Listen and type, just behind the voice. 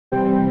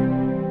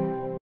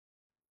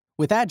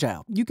With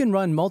Agile, you can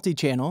run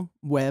multi-channel,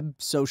 web,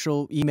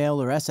 social,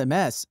 email, or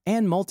SMS,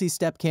 and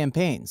multi-step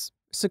campaigns,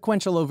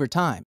 sequential over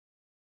time.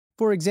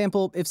 For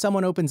example, if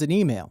someone opens an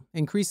email,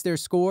 increase their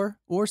score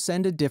or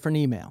send a different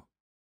email.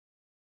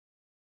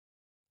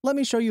 Let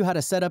me show you how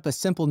to set up a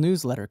simple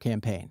newsletter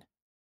campaign.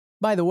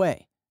 By the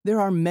way, there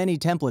are many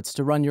templates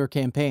to run your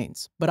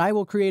campaigns, but I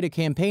will create a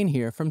campaign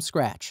here from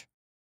scratch.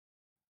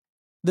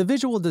 The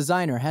visual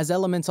designer has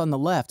elements on the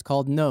left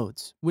called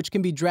nodes, which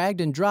can be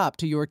dragged and dropped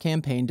to your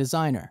campaign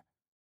designer.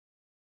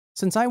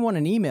 Since I want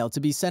an email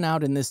to be sent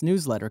out in this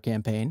newsletter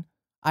campaign,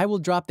 I will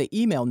drop the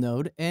email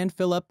node and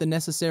fill up the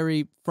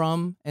necessary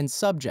from and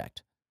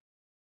subject.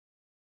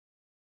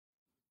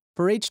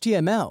 For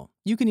HTML,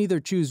 you can either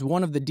choose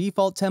one of the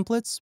default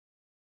templates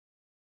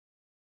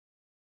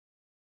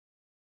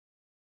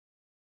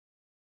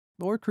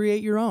or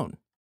create your own.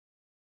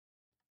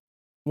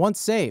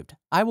 Once saved,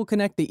 I will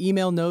connect the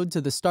email node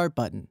to the Start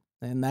button,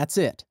 and that's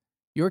it.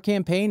 Your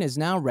campaign is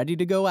now ready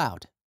to go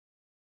out.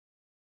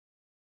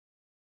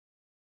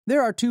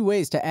 There are two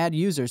ways to add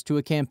users to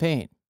a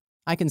campaign.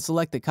 I can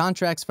select the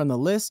contracts from the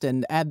list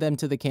and add them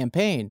to the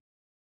campaign,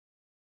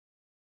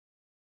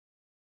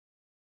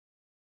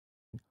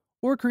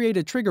 or create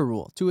a trigger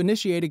rule to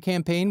initiate a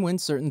campaign when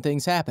certain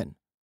things happen.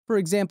 For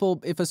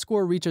example, if a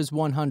score reaches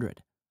 100,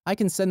 I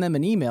can send them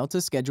an email to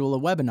schedule a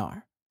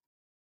webinar.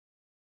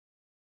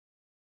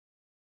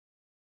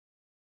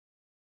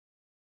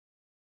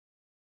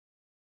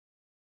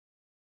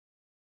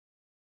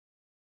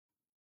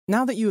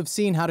 Now that you have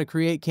seen how to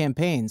create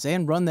campaigns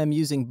and run them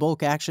using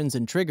bulk actions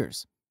and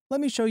triggers, let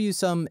me show you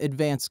some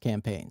advanced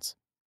campaigns.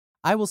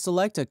 I will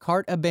select a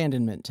cart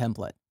abandonment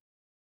template.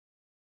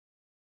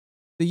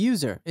 The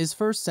user is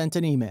first sent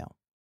an email.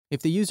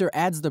 If the user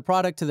adds the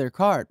product to their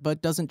cart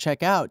but doesn't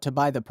check out to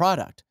buy the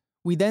product,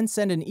 we then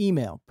send an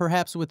email,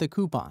 perhaps with a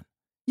coupon.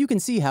 You can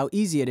see how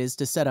easy it is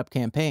to set up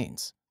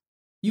campaigns.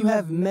 You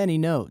have many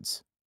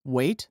nodes.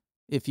 Wait,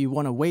 if you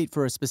want to wait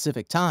for a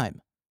specific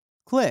time.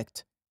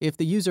 Clicked, if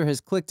the user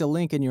has clicked a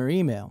link in your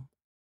email.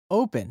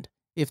 Opened,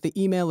 if the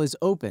email is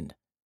opened.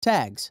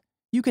 Tags,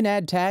 you can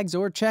add tags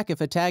or check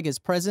if a tag is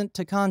present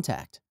to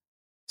contact.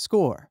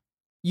 Score,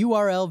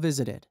 URL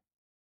visited.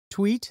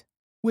 Tweet,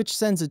 which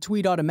sends a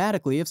tweet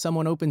automatically if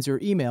someone opens your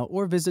email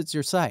or visits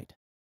your site.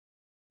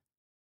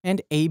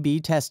 And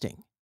A/B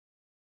testing.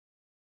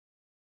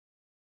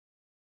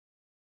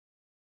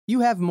 You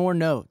have more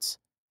nodes.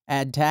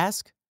 Add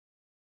task,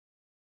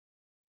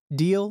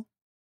 deal,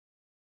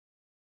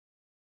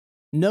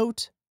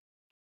 note,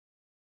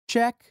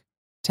 check,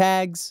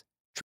 tags,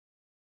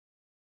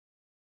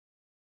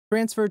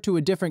 transfer to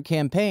a different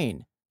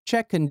campaign,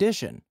 check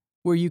condition,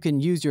 where you can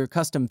use your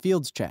custom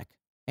fields check,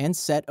 and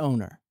set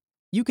owner.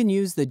 You can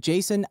use the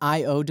JSON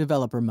I/O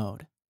developer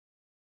mode.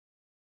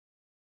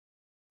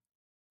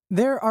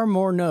 There are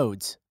more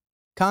nodes.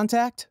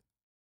 Contact,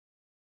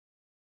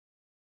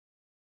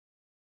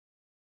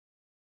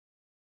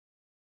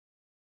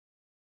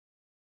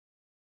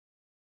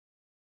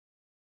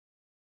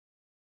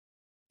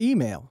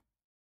 email,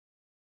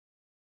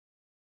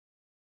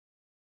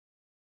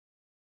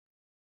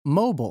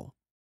 mobile,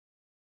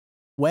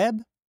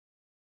 web,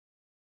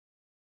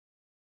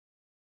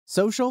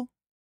 social,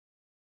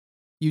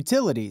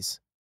 utilities,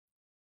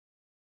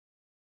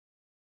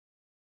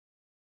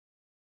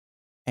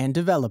 and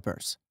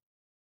developers.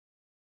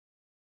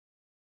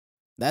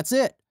 That's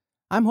it.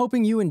 I'm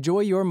hoping you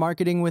enjoy your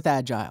marketing with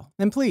Agile.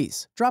 And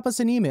please, drop us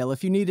an email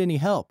if you need any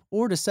help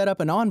or to set up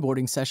an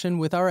onboarding session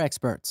with our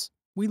experts.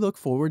 We look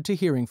forward to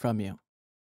hearing from you.